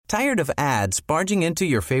Tired of ads barging into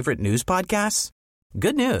your favorite news podcasts?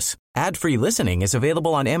 Good news. Ad-free listening is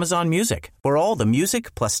available on Amazon Music for all the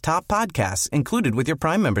music plus top podcasts included with your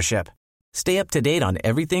Prime membership. Stay up to date on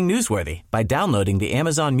everything newsworthy by downloading the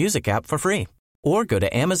Amazon Music app for free or go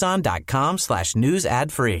to amazon.com/news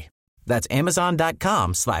ad free. That's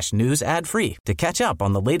amazon.com/news ad free to catch up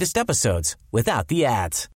on the latest episodes without the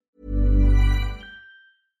ads.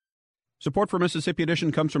 Support for Mississippi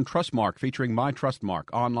Edition comes from Trustmark, featuring My Trustmark,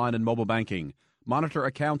 online and mobile banking. Monitor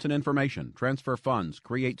accounts and information, transfer funds,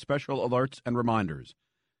 create special alerts and reminders.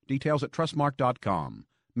 Details at trustmark.com.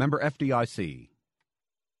 Member FDIC.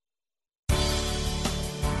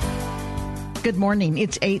 Good morning.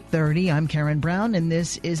 It's 8:30. I'm Karen Brown, and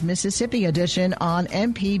this is Mississippi Edition on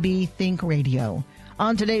MPB Think Radio.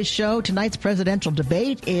 On today's show, tonight's presidential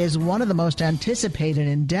debate is one of the most anticipated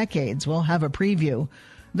in decades. We'll have a preview.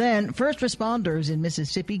 Then, first responders in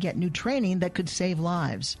Mississippi get new training that could save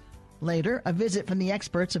lives. Later, a visit from the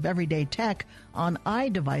experts of everyday tech on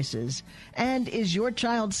iDevices. And is your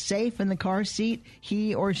child safe in the car seat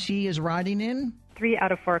he or she is riding in? 3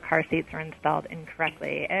 out of 4 car seats are installed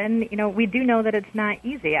incorrectly. And, we do know that it's not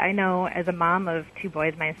easy. I know as a mom of 2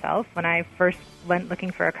 boys myself, when I first went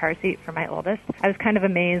looking for a car seat for my oldest, I was kind of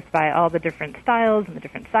amazed by all the different styles and the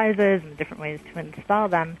different sizes and the different ways to install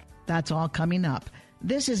them. That's all coming up.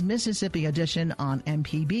 This is Mississippi Edition on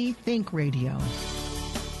MPB Think Radio.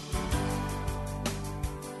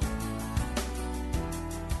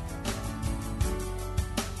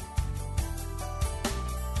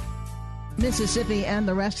 Mississippi and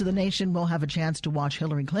the rest of the nation will have a chance to watch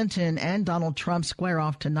Hillary Clinton and Donald Trump square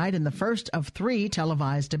off tonight in the first of 3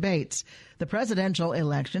 televised debates. The presidential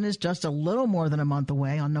election is just a little more than a month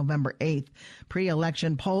away on November 8th.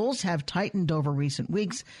 Pre-election polls have tightened over recent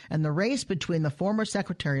weeks, and the race between the former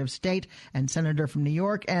Secretary of State and Senator from New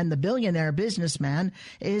York and the billionaire businessman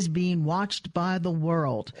is being watched by the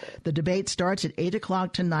world. The debate starts at 8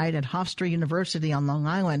 o'clock tonight at Hofstra University on Long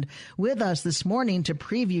Island. With us this morning to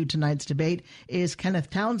preview tonight's debate is Kenneth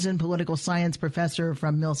Townsend, political science professor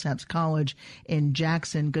from Millsaps College in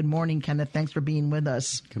Jackson. Good morning, Kenneth. Thanks for being with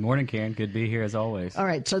us. Good morning, Karen. Good to be here as always. All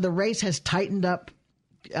right. So the race has tightened up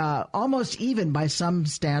almost even by some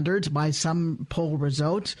standards, by some poll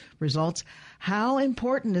results. How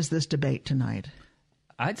important is this debate tonight?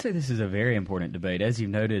 I'd say this is a very important debate. As you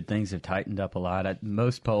noted, things have tightened up a lot.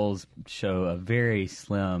 Most polls show a very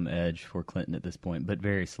slim edge for Clinton at this point, but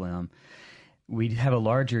very slim. We have a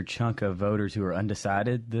larger chunk of voters who are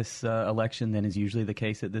undecided this election than is usually the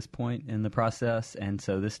case at this point in the process, and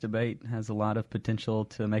so this debate has a lot of potential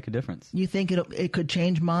to make a difference. You think it could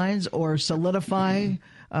change minds or solidify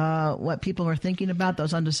what people are thinking about,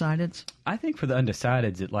 those undecideds? I think for the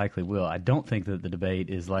undecideds, it likely will. I don't think that the debate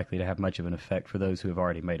is likely to have much of an effect for those who have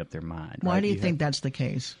already made up their mind. Why do you think that's the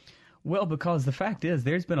case? Well, because the fact is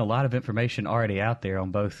there's been a lot of information already out there on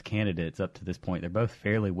both candidates up to this point. They're both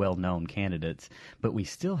fairly well-known candidates, but we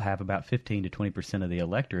still have about 15 to 20% of the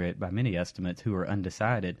electorate, by many estimates, who are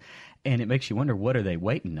undecided. And it makes you wonder, what are they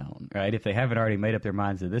waiting on, right? If they haven't already made up their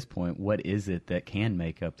minds at this point, what is it that can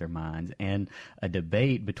make up their minds? And a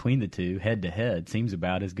debate between the two, head-to-head, seems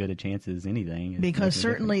about as good a chance as anything. Because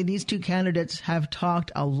certainly these two candidates have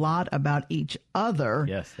talked a lot about each other.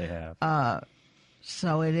 Yes, they have.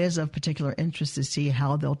 So it is of particular interest to see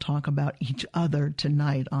how they'll talk about each other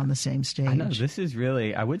tonight on the same stage. I know. This is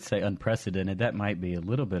really, I would say, unprecedented. That might be a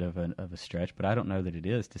little bit of a stretch, but I don't know that it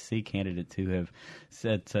is, to see candidates who have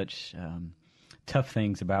said such tough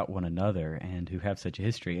things about one another and who have such a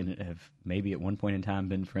history and have maybe at one point in time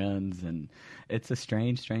been friends. And it's a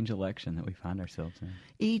strange election that we find ourselves in.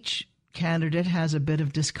 Each candidate has a bit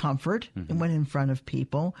of discomfort when in front of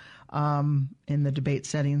people in the debate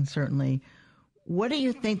setting, certainly. What do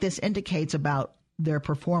you think this indicates about their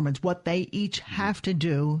performance, what they each have to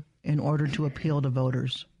do in order to appeal to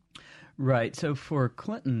voters? Right. So for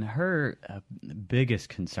Clinton, her biggest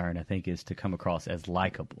concern, I think, is to come across as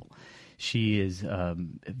likable. She is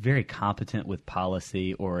very competent with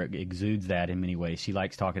policy, or exudes that in many ways. She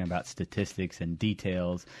likes talking about statistics and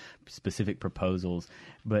details, specific proposals,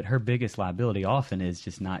 but her biggest liability often is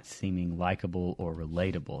just not seeming likable or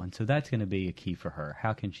relatable. And so that's going to be a key for her.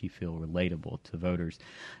 How can she feel relatable to voters?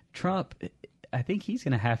 Trump, I think he's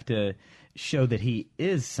going to have to show that he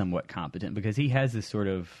is somewhat competent, because he has this sort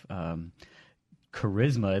of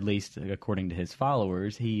charisma, at least according to his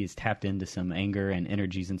followers. He is tapped into some anger and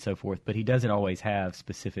energies and so forth, but he doesn't always have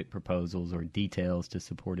specific proposals or details to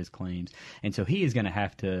support his claims. And so he is going to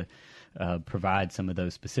have to provide some of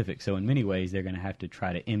those specifics. So in many ways, they're going to have to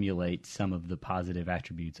try to emulate some of the positive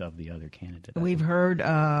attributes of the other candidate. We've heard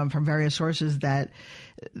from various sources that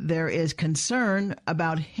there is concern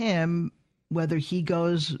about him, whether he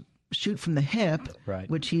goes shoot from the hip, right,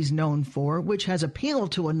 which he's known for, which has appealed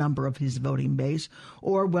to a number of his voting base,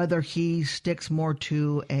 or whether he sticks more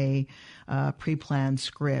to a pre-planned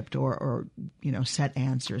script or set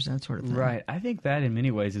answers, that sort of thing. Right. I think that in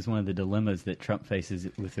many ways is one of the dilemmas that Trump faces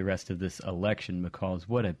with the rest of this election, because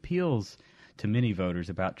what appeals to many voters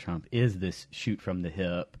about Trump is this shoot from the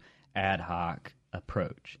hip, ad hoc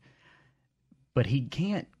approach. But he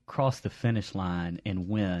can't cross the finish line and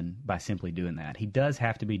win by simply doing that. He does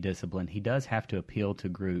have to be disciplined. He does have to appeal to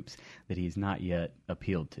groups that he's not yet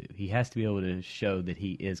appealed to. He has to be able to show that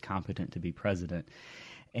he is competent to be president.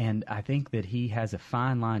 And I think that he has a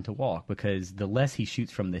fine line to walk, because the less he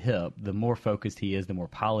shoots from the hip, the more focused he is, the more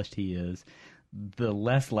polished he is, the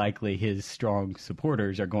less likely his strong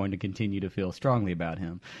supporters are going to continue to feel strongly about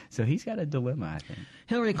him. So he's got a dilemma, I think.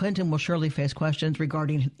 Hillary Clinton will surely face questions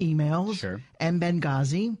regarding emails Sure. and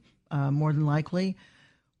Benghazi, more than likely.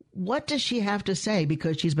 What does she have to say?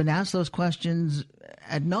 Because she's been asked those questions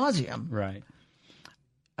ad nauseum. Right.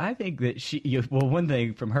 I think that one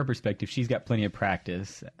thing from her perspective, she's got plenty of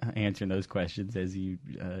practice answering those questions, as you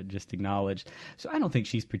just acknowledged. So I don't think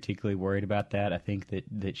she's particularly worried about that. I think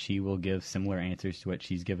that she will give similar answers to what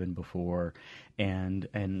she's given before,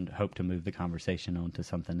 and hope to move the conversation on to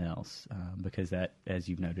something else, because that, as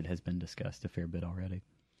you've noted, has been discussed a fair bit already.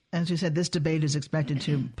 As you said, this debate is expected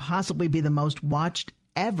to possibly be the most watched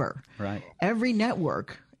ever. Right. Every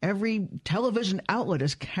network, every television outlet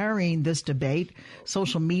is carrying this debate.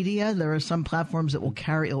 Social media, there are some platforms that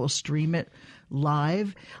will stream it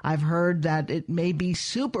live. I've heard that it may be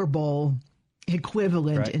Super Bowl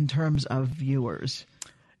equivalent in terms of viewers.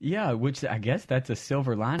 Yeah, which I guess that's a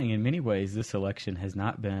silver lining. In many ways, this election has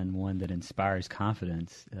not been one that inspires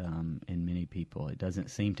confidence in many people. It doesn't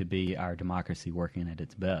seem to be our democracy working at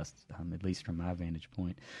its best, at least from my vantage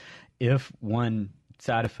point. If one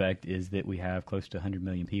side effect is that we have close to 100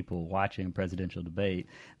 million people watching a presidential debate,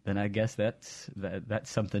 then I guess that's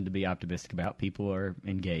something to be optimistic about. People are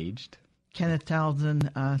engaged. Kenneth Townsend,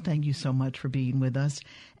 thank you so much for being with us.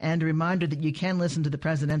 And a reminder that you can listen to the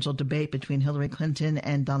presidential debate between Hillary Clinton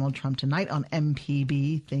and Donald Trump tonight on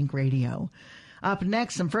MPB Think Radio. Up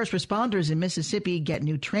next, some first responders in Mississippi get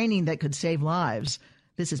new training that could save lives.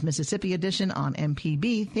 This is Mississippi Edition on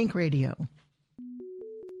MPB Think Radio.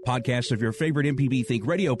 Podcasts of your favorite MPB Think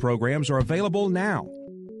Radio programs are available now.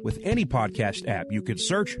 With any podcast app, you can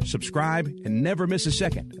search, subscribe, and never miss a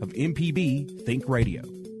second of MPB Think Radio.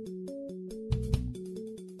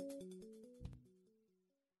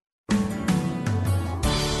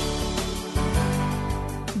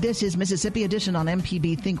 This is Mississippi Edition on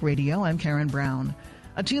MPB Think Radio. I'm Karen Brown.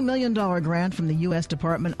 A $2 million grant from the U.S.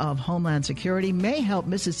 Department of Homeland Security may help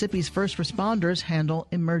Mississippi's first responders handle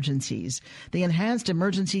emergencies. The Enhanced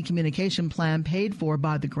Emergency Communication Plan, paid for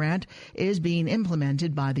by the grant, is being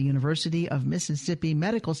implemented by the University of Mississippi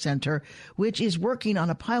Medical Center, which is working on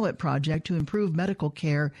a pilot project to improve medical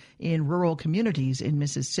care in rural communities in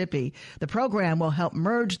Mississippi. The program will help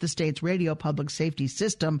merge the state's radio public safety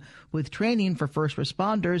system with training for first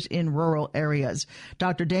responders in rural areas.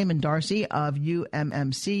 Dr. Damon Darcy of UMMC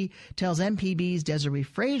tells MPB's Desiree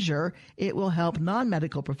Frazier it will help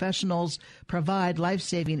non-medical professionals provide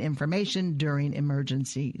life-saving information during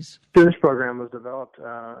emergencies. This program was developed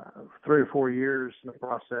 3 or 4 years in the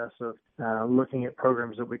process of looking at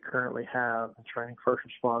programs that we currently have and training first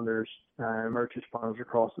responders, emergency responders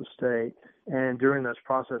across the state. And during this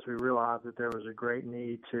process, we realized that there was a great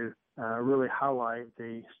need to really highlight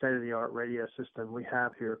the state-of-the-art radio system we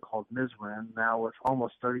have here called MISWIN, now with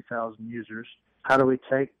almost 30,000 users. How do we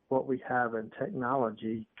take what we have in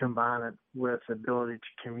technology, combine it with the ability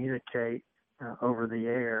to communicate over the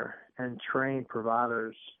air and train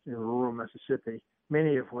providers in rural Mississippi,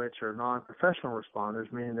 many of which are non-professional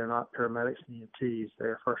responders, meaning they're not paramedics and EMTs,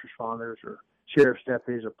 they're first responders or sheriff's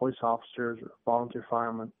deputies or police officers or volunteer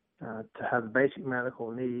firemen, to have the basic medical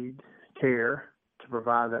need, care, to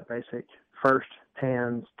provide that basic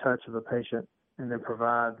first-hand touch of the patient, and then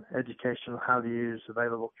provide education on how to use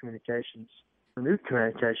available communications, new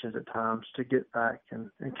communications at times, to get back and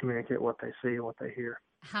communicate what they see and what they hear.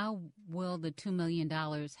 How will the $2 million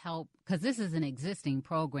help? Because this is an existing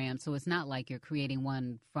program, so it's not like you're creating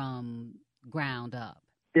one from ground up.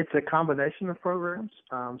 It's a combination of programs.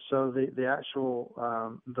 So the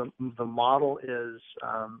actual the model is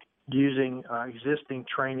using existing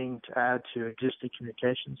training to add to existing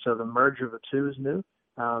communication. So the merger of the two is new.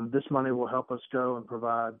 This money will help us go and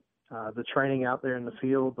provide the training out there in the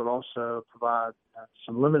field, but also provide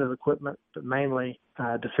some limited equipment, but mainly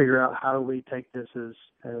to figure out how do we take this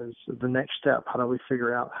as the next step. How do we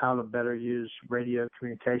figure out how to better use radio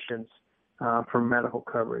communications for medical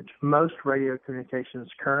coverage? Most radio communications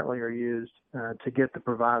currently are used to get the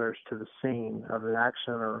providers to the scene of an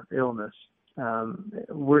accident or illness.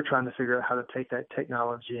 We're trying to figure out how to take that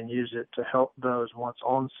technology and use it to help those once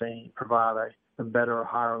on scene provide a better or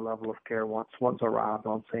higher level of care once arrived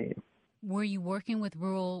on scene. Were you working with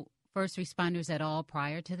rural first responders at all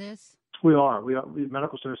prior to this? We are.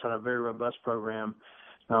 Medical Service had a very robust program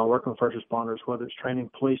working with first responders, whether it's training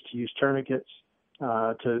police to use tourniquets,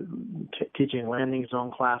 to teaching landing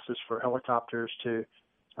zone classes for helicopters, to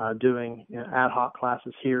doing ad hoc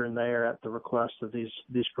classes here and there at the request of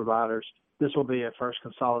these providers. This will be a first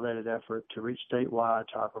consolidated effort to reach statewide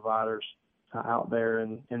to our providers out there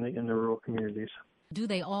in the rural communities. Do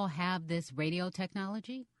they all have this radio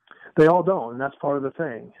technology? They all don't, and that's part of the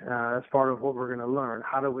thing. That's part of what we're going to learn.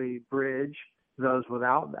 How do we bridge those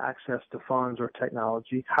without access to funds or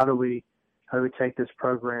technology? How do we take this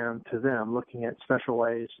program to them, looking at special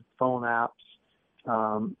ways, phone apps,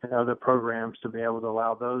 and other programs to be able to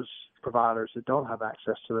allow those providers that don't have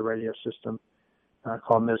access to the radio system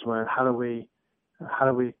called MSWIN, how do we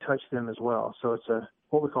touch them as well? So it's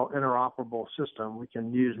what we call interoperable system. We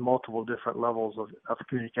can use multiple different levels of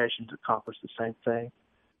communication to accomplish the same thing.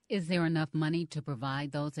 Is there enough money to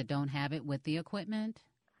provide those that don't have it with the equipment?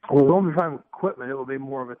 Well, we won't be providing equipment. It will be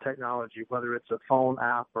more of a technology, whether it's a phone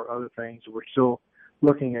app or other things. We're still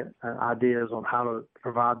looking at ideas on how to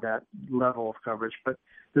provide that level of coverage. But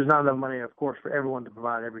there's not enough money, of course, for everyone to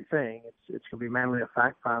provide everything. It's going to be mainly a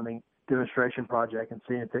fact-finding demonstration project and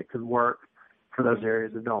seeing if it could work for those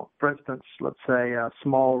areas that don't. For instance, let's say a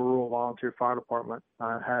small rural volunteer fire department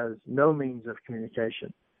has no means of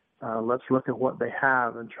communication. Let's look at what they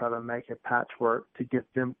have and try to make a patchwork to get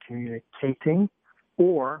them communicating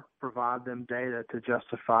or provide them data to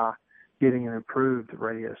justify getting an improved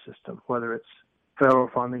radio system, whether it's federal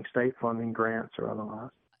funding, state funding, grants, or otherwise.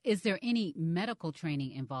 Is there any medical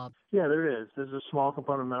training involved? Yeah, there is. There's a small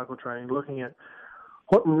component of medical training looking at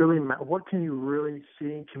what can you really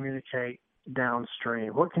see and communicate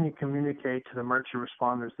downstream? What can you communicate to the emergency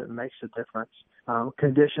responders that makes a difference?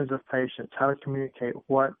 Conditions of patients, how to communicate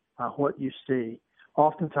what you see.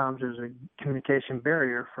 Oftentimes there's a communication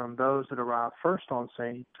barrier from those that arrive first on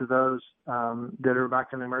scene to those that are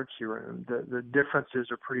back in the emergency room. The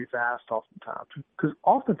differences are pretty vast oftentimes, because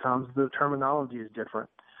oftentimes the terminology is different.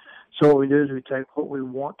 So what we do is we take what we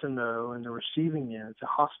want to know in the receiving end, the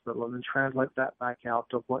hospital, and then translate that back out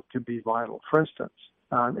to what could be vital. For instance,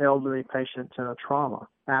 an elderly patient in a trauma,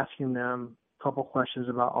 asking them a couple questions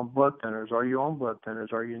about on blood thinners. Are you on blood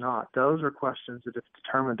thinners? Are you not? Those are questions that, if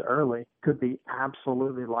determined early, could be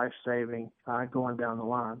absolutely life-saving going down the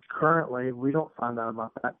line. Currently, we don't find out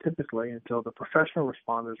about that typically until the professional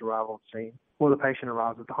responders arrive on scene or the patient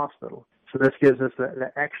arrives at the hospital. So this gives us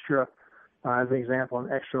the extra, as an example,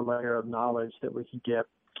 an extra layer of knowledge that we can get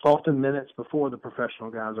often minutes before the professional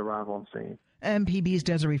guys arrive on scene. MPB's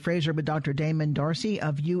Desiree Fraser with Dr. Damon Darcy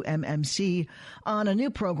of UMMC on a new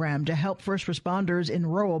program to help first responders in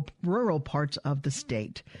rural parts of the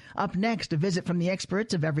state. Up next, a visit from the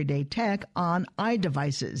experts of Everyday Tech on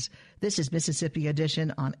iDevices. This is Mississippi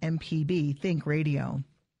Edition on MPB Think Radio.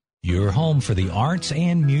 Your home for the arts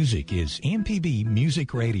and music is MPB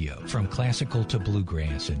Music Radio. From classical to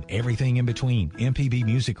bluegrass and everything in between, MPB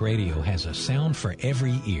Music Radio has a sound for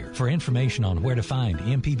every ear. For information on where to find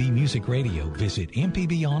MPB Music Radio, visit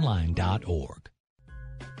mpbonline.org.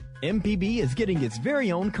 MPB is getting its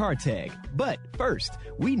very own car tag. But first,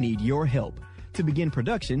 we need your help. To begin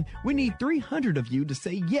production, we need 300 of you to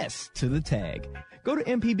say yes to the tag. Go to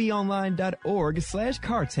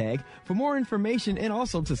mpbonline.org/car tag for more information and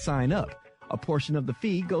also to sign up. A portion of the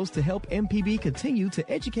fee goes to help MPB continue to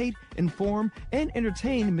educate, inform, and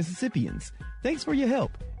entertain Mississippians. Thanks for your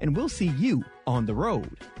help, and we'll see you on the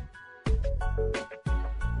road.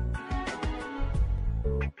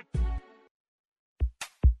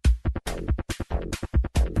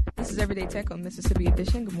 This is Everyday Tech on Mississippi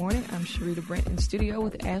Edition. Good morning. I'm Sharita Brent in studio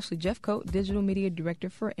with Ashley Jeffcoat, Digital Media Director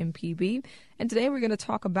for MPB. And today we're going to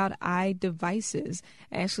talk about iDevices.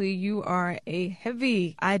 Ashley, you are a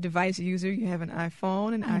heavy iDevice user. You have an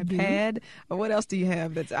iPhone, an iPad. What else do you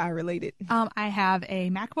have that's i-related? I have a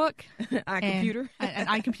MacBook. iComputer. An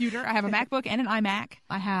iComputer. I have a MacBook and an iMac.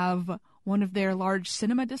 I have one of their large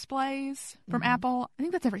cinema displays from Apple. I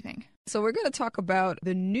think that's everything. So we're going to talk about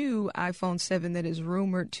the new iPhone 7 that is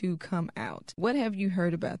rumored to come out. What have you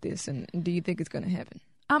heard about this, and do you think it's going to happen?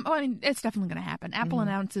 It's definitely going to happen. Apple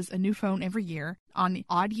announces a new phone every year. On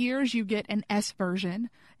odd years, you get an S version,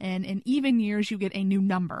 and in even years, you get a new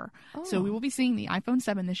number. Oh. So we will be seeing the iPhone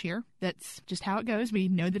 7 this year. That's just how it goes. We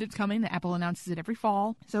know that it's coming. Apple announces it every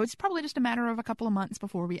fall. So it's probably just a matter of a couple of months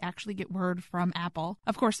before we actually get word from Apple.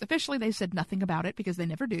 Of course, officially, they've said nothing about it because they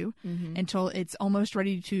never do until it's almost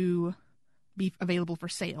ready to be available for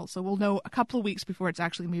sale. So we'll know a couple of weeks before it's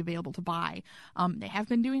actually going to be available to buy. They have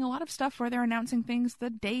been doing a lot of stuff where they're announcing things the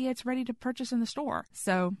day it's ready to purchase in the store.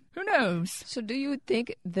 So who knows? So do you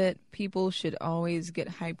think that people should always get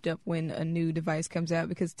hyped up when a new device comes out?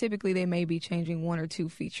 Because typically they may be changing one or two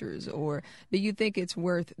features. Or do you think it's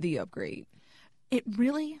worth the upgrade? It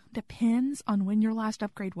really depends on when your last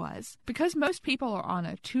upgrade was. Because most people are on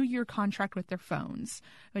a 2-year contract with their phones,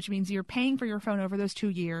 which means you're paying for your phone over those 2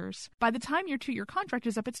 years. By the time your 2-year contract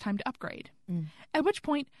is up, it's time to upgrade. At which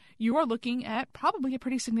point, you are looking at probably a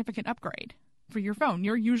pretty significant upgrade for your phone.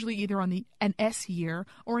 You're usually either on an S year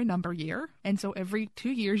or a number year. And so every 2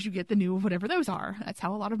 years, you get the new of whatever those are. That's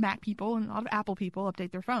how a lot of Mac people and a lot of Apple people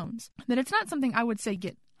update their phones. That it's not something I would say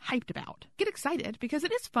get hyped about. Get excited because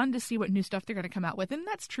it is fun to see what new stuff they're going to come out with, and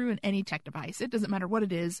that's true in any tech device. It doesn't matter what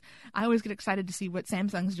it is. I always get excited to see what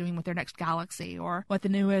Samsung's doing with their next Galaxy or what the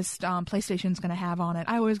newest PlayStation's going to have on it.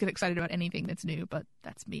 I always get excited about anything that's new, but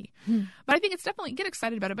that's me. But I think it's definitely get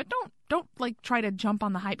excited about it, but don't like try to jump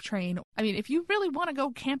on the hype train. I mean, if you really want to go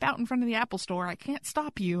camp out in front of the Apple Store, I can't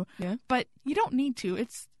stop you. Yeah. But you don't need to.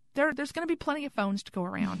 There's going to be plenty of phones to go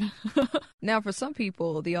around. Now, for some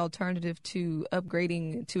people, the alternative to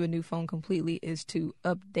upgrading to a new phone completely is to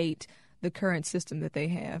update the current system that they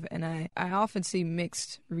have. And I often see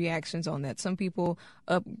mixed reactions on that. Some people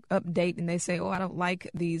update and they say, I don't like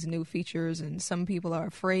these new features. And some people are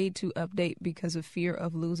afraid to update because of fear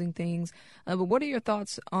of losing things. But what are your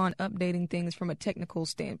thoughts on updating things from a technical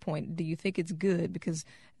standpoint? Do you think it's good? Because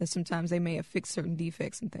sometimes they may have fixed certain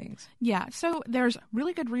defects and things. Yeah, so there's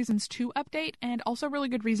really good reasons to update and also really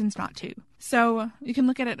good reasons not to. So you can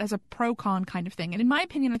look at it as a pro-con kind of thing. And in my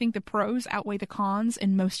opinion, I think the pros outweigh the cons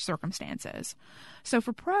in most circumstances. So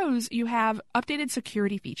for pros, you have updated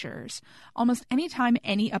security features. Almost any time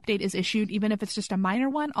any update is issued, even if it's just a minor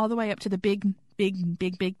one, all the way up to the big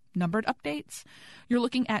numbered updates, you're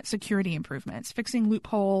looking at security improvements, fixing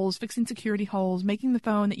loopholes, fixing security holes, making the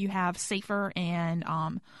phone that you have safer and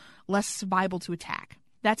less viable to attack.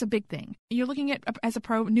 That's a big thing. You're looking at, as a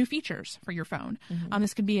pro, new features for your phone.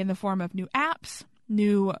 This could be in the form of new apps,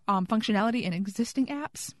 new functionality in existing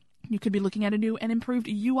apps. You could be looking at a new and improved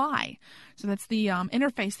UI. So that's the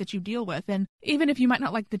interface that you deal with. And even if you might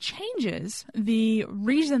not like the changes, the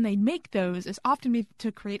reason they make those is often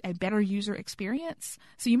to create a better user experience.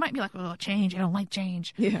 So you might be like, change, I don't like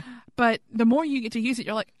change. Yeah. But the more you get to use it,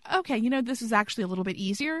 you're like, okay, this is actually a little bit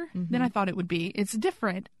easier than I thought it would be. It's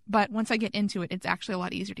different, but once I get into it, it's actually a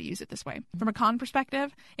lot easier to use it this way. From a con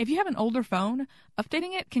perspective, if you have an older phone,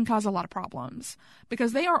 updating it can cause a lot of problems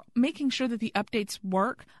because they are making sure that the updates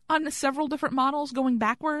work on several different models going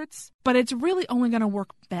backwards, but it's really only going to work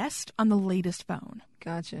best on the latest phone.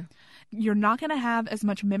 Gotcha. You're not going to have as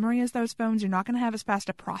much memory as those phones. You're not going to have as fast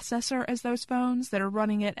a processor as those phones that are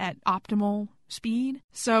running it at optimal speed.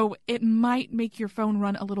 So it might make your phone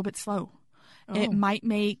run a little bit slow. It might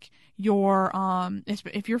make your,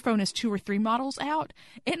 if your phone is 2 or 3 models out,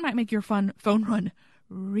 it might make your phone run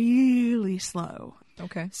really slow.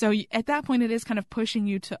 Okay. So at that point, it is kind of pushing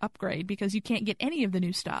you to upgrade because you can't get any of the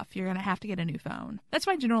new stuff. You're going to have to get a new phone. That's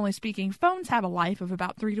why, generally speaking, phones have a life of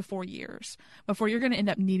about 3 to 4 years before you're going to end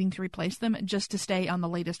up needing to replace them just to stay on the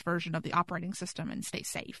latest version of the operating system and stay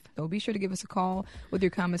safe. So be sure to give us a call with your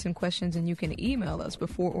comments and questions, and you can email us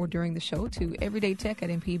before or during the show to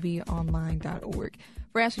everydaytech@mpbonline.org.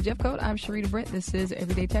 For Ashley Jeffcoat, I'm Sharita Brent. This is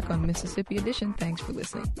Everyday Tech on Mississippi Edition. Thanks for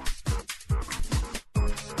listening.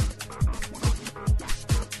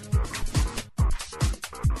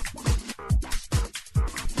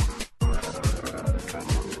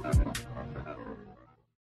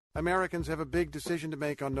 Americans have a big decision to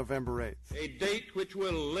make on November 8th. A date which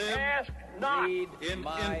will live in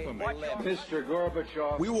infamy. Mr.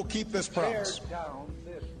 Gorbachev, we will keep this promise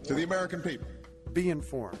to the American people. Be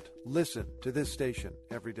informed. Listen to this station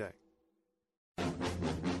every day.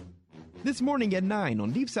 This morning at 9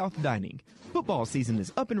 on Deep South Dining, football season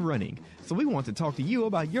is up and running, so we want to talk to you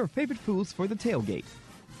about your favorite foods for the tailgate.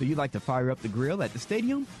 Do you like to fire up the grill at the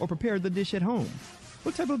stadium or prepare the dish at home?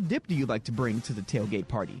 What type of dip do you like to bring to the tailgate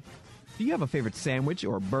party? Do you have a favorite sandwich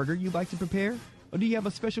or burger you like to prepare? Or do you have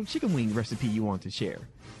a special chicken wing recipe you want to share?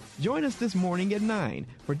 Join us this morning at 9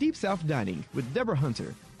 for Deep South Dining with Deborah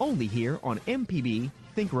Hunter, only here on MPB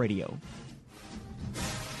Think Radio.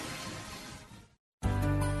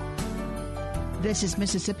 This is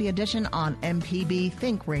Mississippi Edition on MPB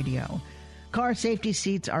Think Radio. Car safety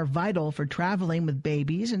seats are vital for traveling with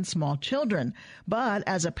babies and small children. But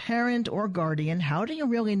as a parent or guardian, how do you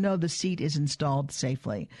really know the seat is installed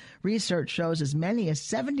safely? Research shows as many as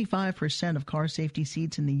 75% of car safety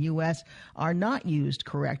seats in the U.S. are not used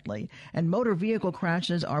correctly, and motor vehicle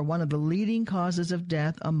crashes are one of the leading causes of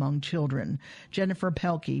death among children. Jennifer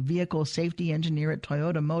Pelkey, vehicle safety engineer at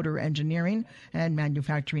Toyota Motor Engineering and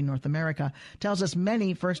Manufacturing North America, tells us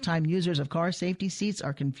many first-time users of car safety seats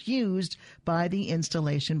are confused by the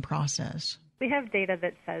installation process. We have data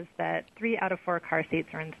that says that 3 out of 4 car seats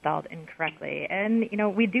are installed incorrectly. And,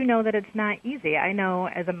 we do know that it's not easy. I know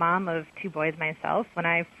as a mom of 2 boys myself, when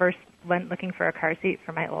I first went looking for a car seat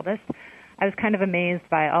for my oldest, I was kind of amazed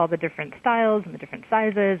by all the different styles and the different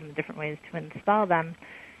sizes and the different ways to install them.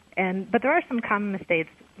 But there are some common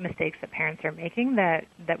mistakes that parents are making that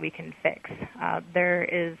we can fix. There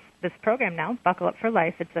is this program now, Buckle Up for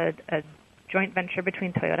Life. It's a joint venture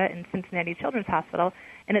between Toyota and Cincinnati Children's Hospital,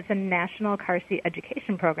 and it's a national car seat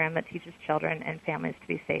education program that teaches children and families to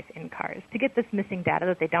be safe in cars, to get this missing data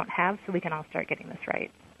that they don't have so we can all start getting this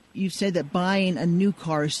right. You say that buying a new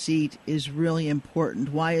car seat is really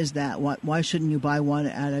important. Why is that? Why shouldn't you buy one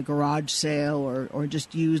at a garage sale or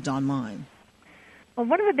just used online? Well,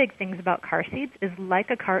 one of the big things about car seats is, like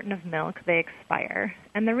a carton of milk, they expire.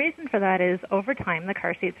 And the reason for that is, over time, the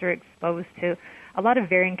car seats are exposed to a lot of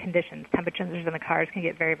varying conditions. Temperatures in the cars can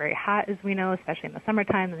get very, very hot, as we know, especially in the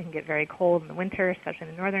summertime. They can get very cold in the winter, especially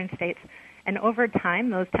in the northern states. And over time,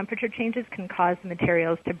 those temperature changes can cause the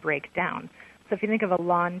materials to break down. So if you think of a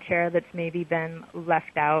lawn chair that's maybe been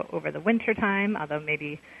left out over the winter time, although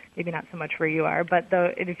maybe not so much where you are, but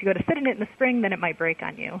if you go to sit in it in the spring, then it might break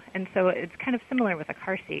on you. And so it's kind of similar with a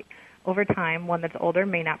car seat. Over time, one that's older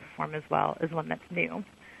may not perform as well as one that's new.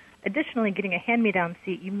 Additionally, getting a hand-me-down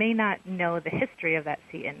seat, you may not know the history of that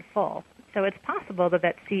seat in full. So it's possible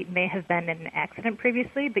that seat may have been in an accident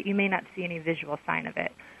previously, but you may not see any visual sign of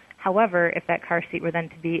it. However, if that car seat were then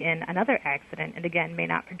to be in another accident, it again may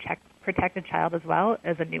not protect a child as well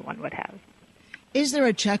as a new one would have. Is there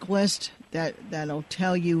a checklist that'll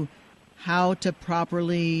tell you how to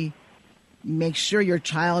properly make sure your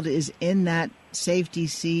child is in that safety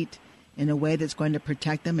seat in a way that's going to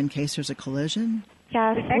protect them in case there's a collision?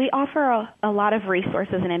 Yes, we offer a lot of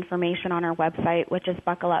resources and information on our website, which is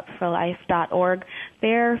buckleupforlife.org.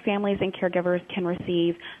 There, families and caregivers can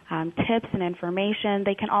receive tips and information.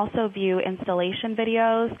 They can also view installation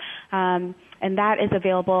videos, and that is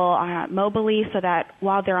available mobilely so that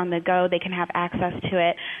while they're on the go, they can have access to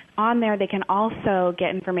it. On there, they can also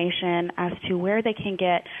get information as to where they can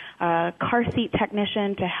get a car seat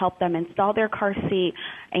technician to help them install their car seat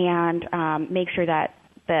and make sure that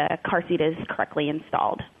the car seat is correctly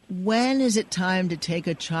installed. When is it time to take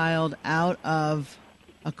a child out of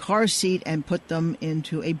a car seat and put them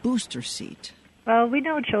into a booster seat? Well, we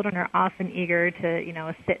know children are often eager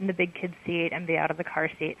to, sit in the big kid seat and be out of the car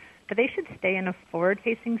seat, but they should stay in a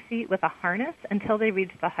forward-facing seat with a harness until they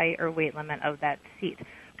reach the height or weight limit of that seat,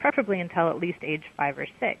 preferably until at least age 5 or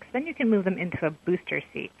 6. Then you can move them into a booster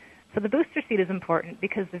seat. So the booster seat is important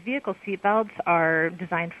because the vehicle seat belts are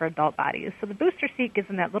designed for adult bodies. So the booster seat gives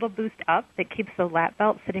them that little boost up that keeps the lap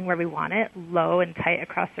belt sitting where we want it, low and tight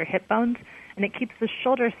across their hip bones, and it keeps the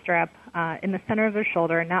shoulder strap in the center of their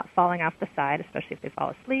shoulder, not falling off the side, especially if they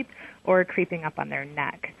fall asleep, or creeping up on their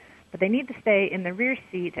neck. But they need to stay in the rear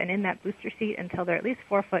seat and in that booster seat until they're at least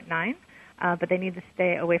 4'9", but they need to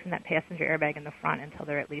stay away from that passenger airbag in the front until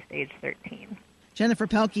they're at least age 13. Jennifer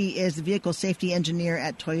Pelkey is the vehicle safety engineer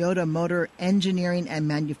at Toyota Motor Engineering and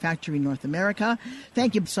Manufacturing North America.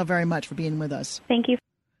 Thank you so very much for being with us. Thank you.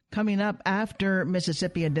 Coming up after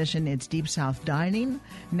Mississippi Edition, it's Deep South Dining.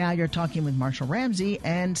 Now you're talking with Marshall Ramsey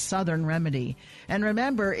and Southern Remedy. And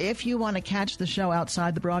remember, if you want to catch the show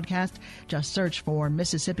outside the broadcast, just search for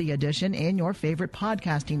Mississippi Edition in your favorite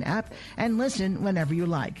podcasting app and listen whenever you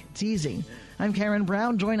like. It's easy. I'm Karen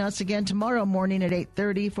Brown. Join us again tomorrow morning at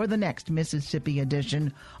 8:30 for the next Mississippi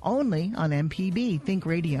Edition, only on MPB Think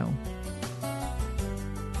Radio.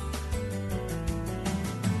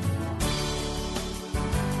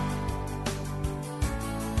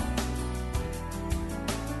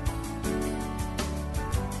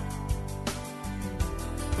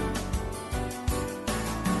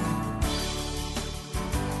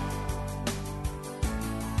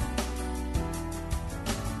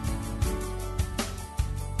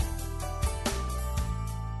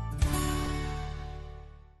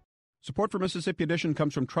 Support for Mississippi Edition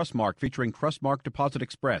comes from Trustmark, featuring Trustmark Deposit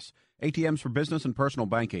Express, ATMs for business and personal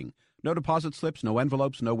banking. No deposit slips, no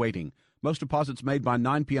envelopes, no waiting. Most deposits made by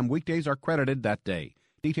 9 p.m. weekdays are credited that day.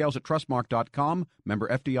 Details at trustmark.com, member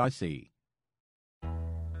FDIC.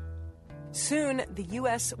 Soon, the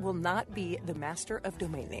U.S. will not be the master of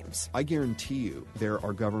domain names. I guarantee you there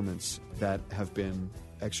are governments that have been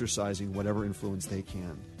exercising whatever influence they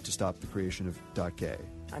can to stop the creation of .gay.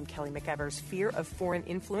 I'm Kelly McEvers. Fear of foreign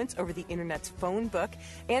influence over the Internet's phone book,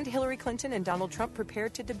 and Hillary Clinton and Donald Trump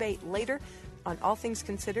prepared to debate later on All Things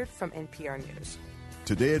Considered from NPR News.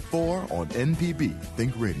 Today at 4 on MPB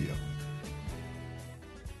Think Radio.